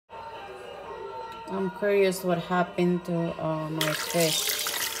I'm curious what happened to my fish.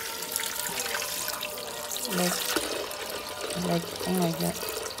 Like, oh my god.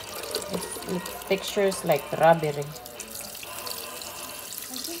 It textures like strawberry.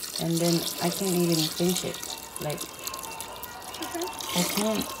 And then I can't even pinch it. Like, I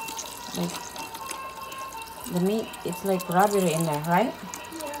can't. Like, the meat, it's like strawberry in there, right?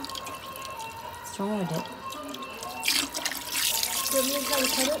 Yeah. What's wrong with it? Do you want me to try to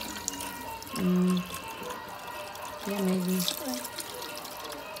cut it? Yeah, maybe. Okay.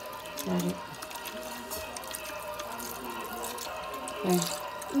 Got it. Yeah.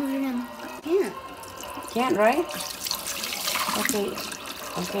 Move it in. Can't. Can't, right? Okay.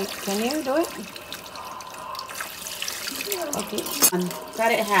 Okay, can you do it? Okay.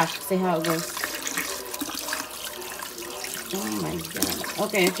 Cut it half. See how it goes. Oh my god.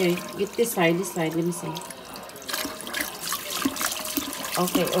 Okay, okay. Get this side, this side. Let me see.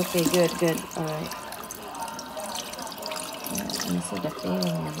 Okay, okay, good, good. Alright. Let me see the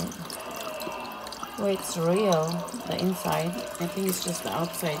feeling of it. Oh, it's real. The inside. I think it's just the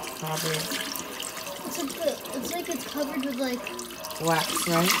outside probably. It's like it's covered with like Wax,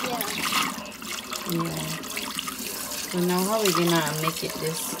 right? yeah. Yeah. So now how we gonna make it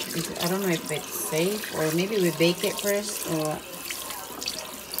this? I don't know if it's safe or maybe we bake it first or what.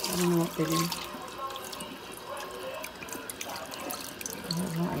 I don't know what to do. I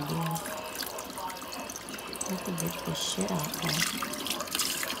have no idea. I have to get this shit out there.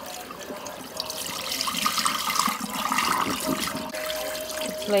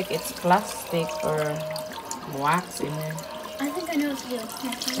 It's like it's plastic or wax in there. I think I know what to do.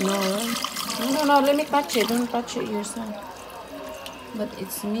 No, no, let me touch it. Don't touch it yourself. But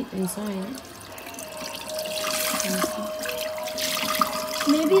it's meat inside.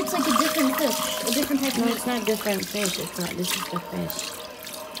 Maybe it's like a different fish, a different type of No, meat. it's not different fish. It's not. This is the fish.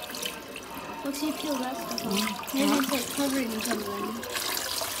 Let's see if you peel that stuff off. Maybe it's like covered in something.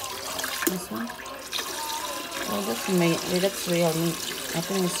 This one? Oh, that's meat. That's real meat. I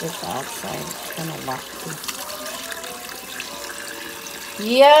think it's just the outside. Kind of boxy.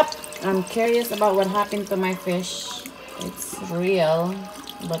 Yep. I'm curious about what happened to my fish. It's real,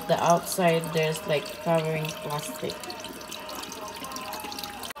 but the outside there's like covering plastic.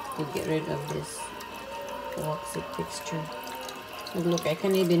 To get rid of this waxy texture. Look, I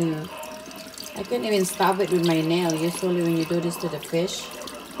can't even stab it with my nail. Usually when you do this to the fish,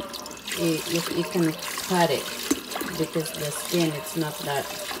 you can cut it because the skin, it's not that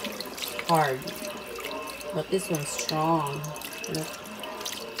hard. But this one's strong. Look,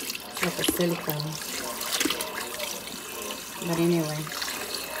 it's like a silicone. But anyway.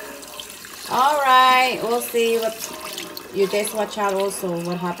 Alright, we'll see what you guys watch out also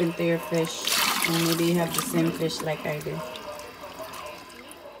what happened to your fish. And maybe you have the same fish like I do.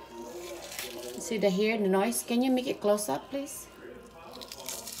 See the noise? Can you make it close up, please?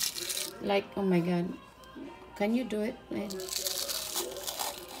 Like, oh my god. Can you do it, man?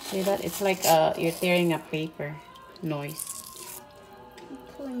 See that? It's like you're tearing a paper noise. I'm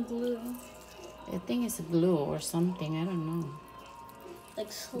pulling glue. I think it's glue or something. I don't know.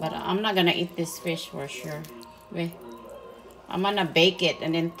 Like slime. But I'm not gonna eat this fish for sure. Wait. I'm gonna bake it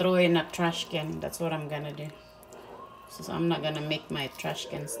and then throw it in a trash can. That's what I'm gonna do. So I'm not gonna make my trash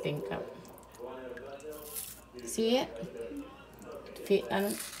can stink up. See it?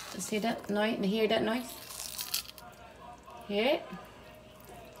 See that noise? Hear that noise? Hear it?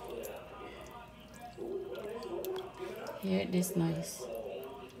 Hear this noise?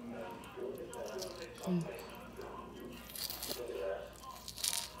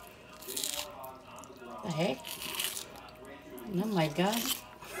 The heck? Oh my god.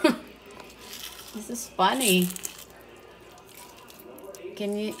 This is funny.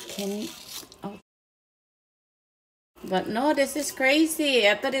 Can you oh. But no, this is crazy.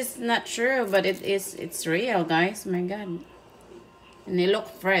 I thought it's not true, but it's real, guys. My god. And they look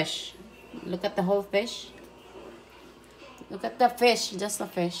fresh. Look at the whole fish. Look at the fish, just the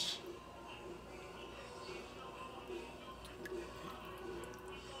fish.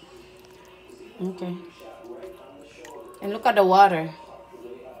 Okay. And look at the water.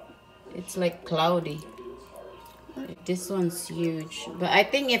 It's like cloudy. This one's huge. But I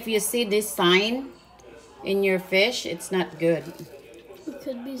think if you see this sign in your fish, it's not good. It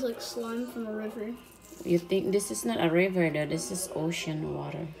could be like slime from a river. You think this is not a river though. This is ocean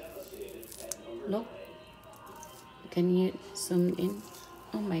water. Look. Can you zoom in?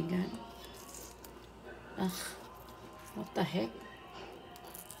 Oh my god. Ugh. What the heck?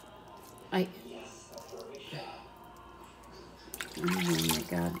 Oh my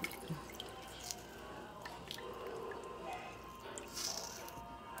god.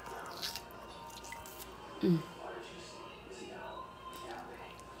 See?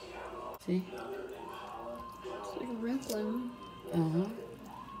 It's like wrinkling. Uh-huh.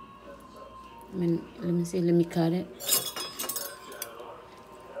 I mean, let me see. Let me cut it.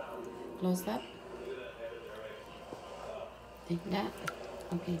 Close that. Like that.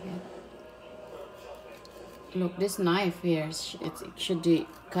 Okay, good. Look, this knife here, it should be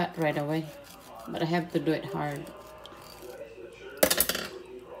cut right away. But I have to do it hard.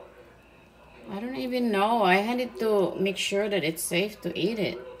 I don't even know. I had to make sure that it's safe to eat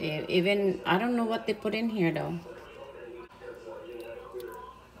it. Even, I don't know what they put in here though.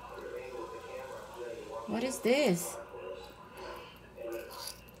 What is this?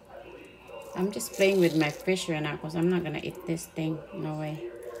 I'm just playing with my fish right now because I'm not gonna eat this thing. No way.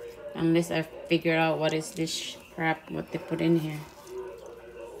 Unless I figure out what is this crap, what they put in here.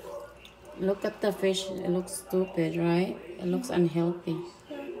 Look at the fish. It looks stupid, right? It looks unhealthy.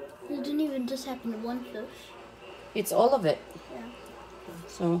 Yeah. It didn't even just happen to one fish. It's all of it. Yeah.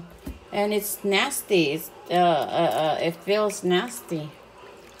 So, and it's nasty. It feels nasty.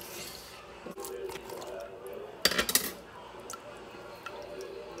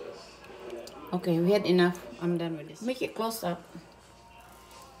 Okay, we had enough. I'm done with this. Make it close up.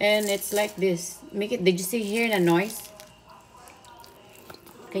 And it's like this. Make it. Did you hear the noise?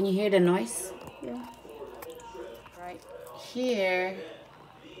 Can you hear the noise? Yeah. Right here,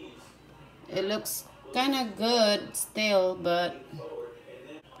 it looks kind of good still, but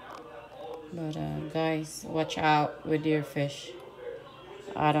guys, watch out with your fish.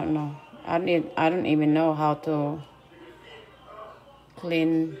 I don't know. I don't even know how to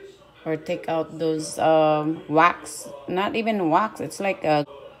clean or take out those wax. Not even wax. It's like a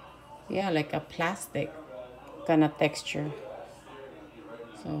like a plastic kind of texture.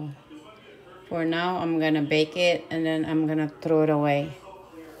 So for now, I'm gonna bake it and then I'm gonna throw it away.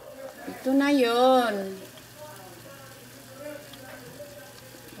 Ito na yun.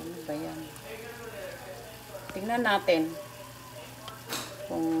 Ano ba yan? Tingnan natin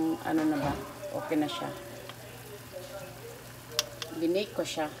kung ano na ba. Okay na siya. Binake ko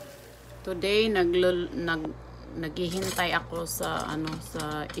siya. Today, naghihintay ako sa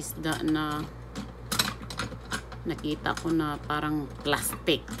sa isda na nakita ko na parang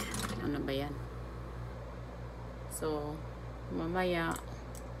plastic. Ano ba yan? So, mamaya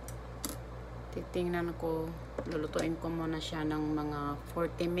titingnan ko, lulutuin ko muna siya ng mga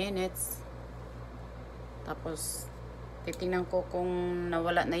 40 minutes. Tapos, titingnan ko kung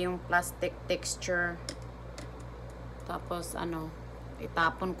nawala na yung plastic texture. Tapos,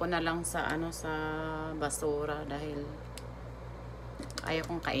 itapon ko na lang sa sa basura dahil ayaw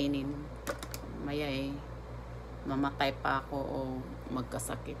kong kainin. Maya mamatay pa ako o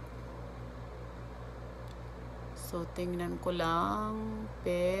magkasakit. So, tingnan ko lang.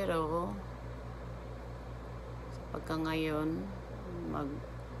 Pero, sa pagka ngayon,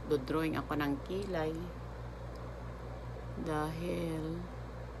 mag-drawing ako ng kilay. Dahil,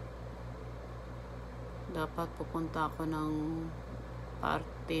 dapat pupunta ako ng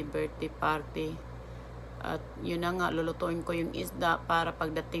birthday party. At yun na nga, lulutuin ko yung isda para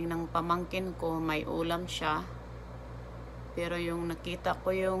pagdating ng pamangkin ko, may ulam siya. Pero yung nakita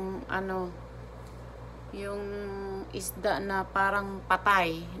ko yung yung isda na parang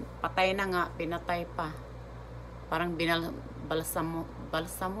patay na nga, pinatay pa, parang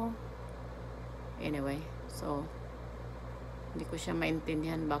balsamo. Anyway, so hindi ko siya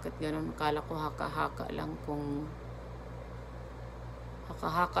maintindihan bakit ganun. Akala ko haka-haka lang, kung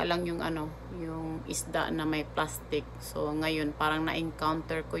haka-haka lang yung yung isda na may plastic. So ngayon parang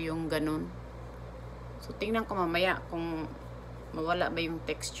na-encounter ko yung ganun. So tingnan ko mamaya kung mawala ba yung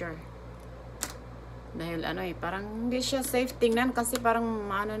texture. Dahil parang hindi siya safe tingnan kasi parang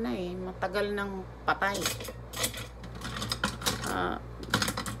matagal ng patay. I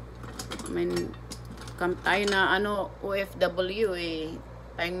mean, tayo na OFW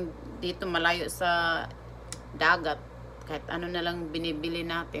tayong dito malayo sa dagat. Kahit na lang binibili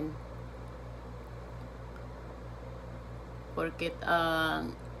natin. Porket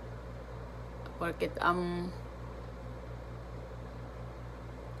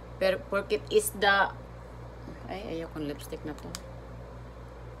isda, ayokong lipstick na to.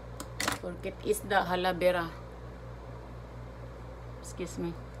 Porket isda, halabera. Excuse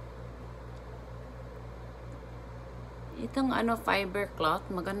me. Itong fiber cloth,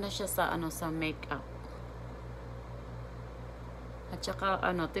 maganda siya sa sa makeup. At saka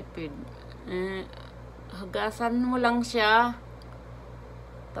tipid. Hugasan mo lang siya.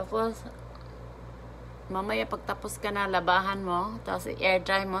 Tapos mamaya pagtapos ka na, labahan mo, tapos air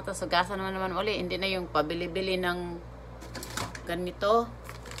dry mo, tapos hugasan mo naman uli. Hindi na yung pabili-bili ng ganito.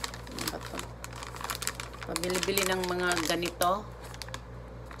 Pabili-bili ng mga ganito.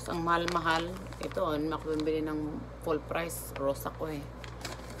 Ang mahal-mahal. Ito, makabili ng full price. Rosa ko eh.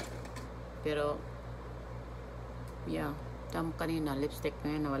 Pero, yeah. Tama kanina, lipstick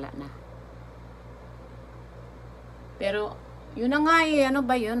ngayon nawala na. Pero, yun na nga eh. Ano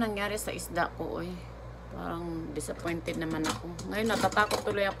ba yun? Nangyari sa isda ko eh. Parang disappointed naman ako. Ngayon, natatakot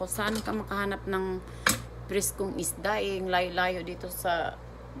tuloy ako. Saan ka makahanap ng preskong isda eh. Layo-layo dito sa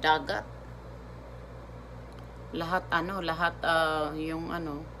dagat. Lahat yung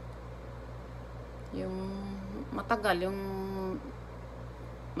yung matagal, yung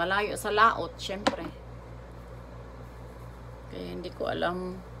malayo sa laot, syempre. Kaya hindi ko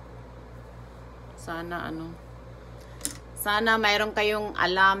alam. Sana mayroon kayong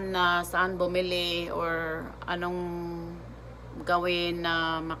alam na saan bumili or anong gawin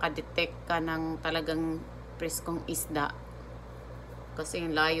na makadetect ka ng talagang preskong isda. Kasi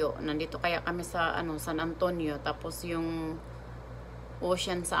yung layo, nandito kaya kami sa San Antonio, tapos yung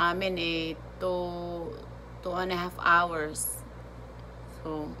ocean sa amin eh 2.5 hours.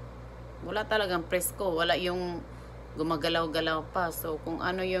 So wala talagang presko, wala yung gumagalaw-galaw pa. So kung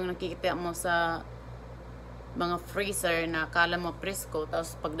ano yung nakikita mo sa mga freezer na akala mo presko,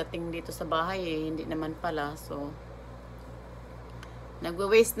 tapos pagdating dito sa bahay eh, hindi naman pala. So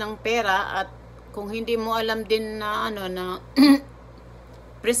nagwe-waste ng pera. At kung hindi mo alam din na na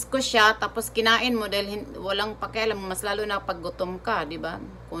presko siya, tapos kinain mo dahil walang pakialam, mas lalo na pag gutom ka, di ba?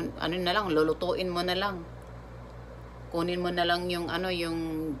 Kung na lang, lulutuin mo na lang. Kunin mo na lang yung yung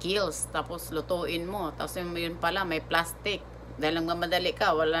gills, tapos lutuin mo. Tapos yun pala, may plastic. Dahil lang mamadali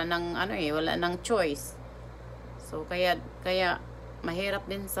ka, wala nang wala nang choice. So kaya mahirap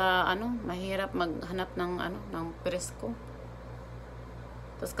din sa mahirap maghanap ng presko.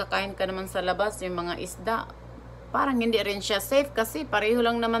 Tapos kakain ka naman sa labas yung mga isda. Parang hindi rin siya safe kasi pareho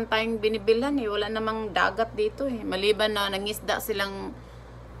lang naman tayong binibilhan eh. Wala namang dagat dito eh. Maliban na nangisda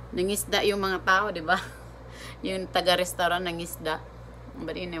yung mga tao, di ba? Yung taga-restaurant nangisda.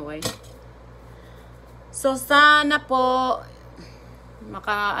 But anyway. So sana po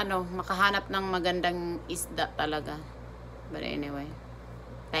makahanap ng magandang isda talaga. But anyway.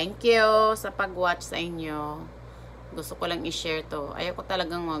 Thank you sa pag-watch sa inyo. Gusto ko lang i-share to. Ayaw ko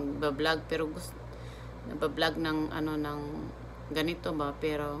talagang mag-vlog pero nagba-vlog ng ng ganito ba,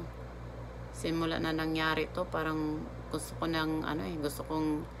 pero simula na nangyari to, parang gusto ko nang gusto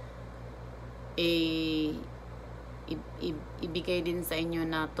kong ibigay din sa inyo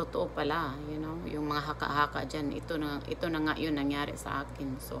na totoo pala, yung mga haka-haka dyan, ito na nga yun nangyari sa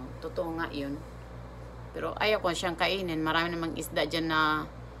akin. So totoo nga yun, pero ayaw ko siyang kainin. Marami namang isda dyan na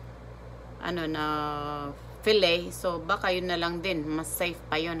na fillet, so baka yun na lang din, mas safe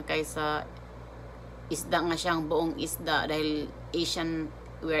pa yun kaysa isda nga siyang buong isda. Dahil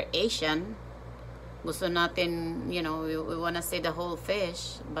we're Asian, gusto natin, we wanna see the whole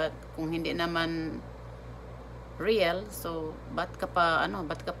fish. But kung hindi naman real, so ba't ka pa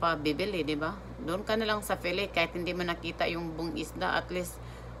bibili, di ba? Doon ka na lang sa fillet, kahit hindi mo nakita yung buong isda, at least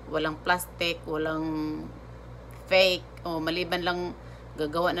walang plastic, walang fake, o maliban lang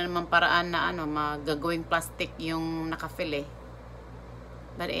gagawa na naman paraan na magagawing plastic yung naka-fillet.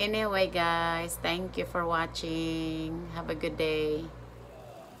 But anyway guys, thank you for watching. Have a good day.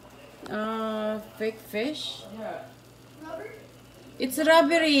 Fake fish? Yeah. Robert? It's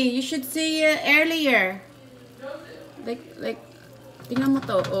rubbery. You should see it earlier. Like, tingnan mo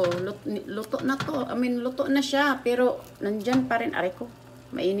to. Oh, luto na to. I mean, luto na siya. Pero, nandyan pa rin. Aray ko,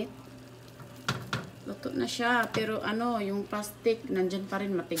 mainit. Luto na siya. Pero, yung plastic, nandyan pa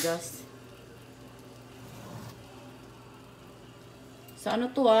rin, matigas. Sa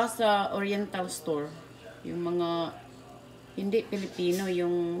sa Oriental Store. Yung mga, hindi Pilipino,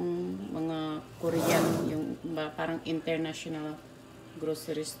 yung mga Korean, yung parang international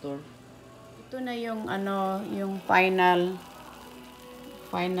grocery store. Ito na yung yung final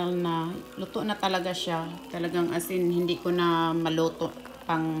na, luto na talaga siya. Talagang as in, hindi ko na maluto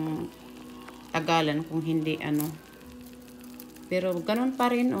pang tagalan kung hindi Pero ganun pa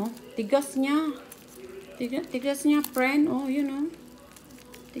rin, oh. Tigas niya. Tigas niya, friend. Oh,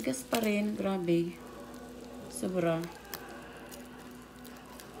 tigas pa rin. Grabe. Sobra.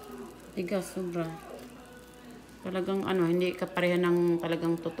 Tigas, sobra. Talagang hindi kapareha ng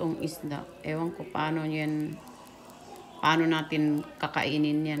talagang totoong isda. Ewan ko paano natin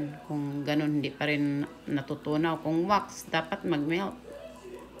kakainin yan. Kung ganun, hindi pa rin natutunaw. Kung wax, dapat mag-melt.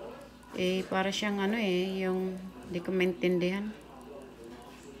 Para siyang yung hindi ko maintindihan.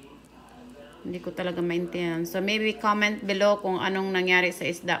 Hindi ko talaga maintindihan. So, maybe comment below kung anong nangyari sa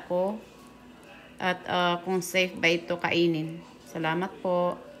isda ko. At kung safe ba ito kainin. Salamat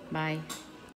po. Bye.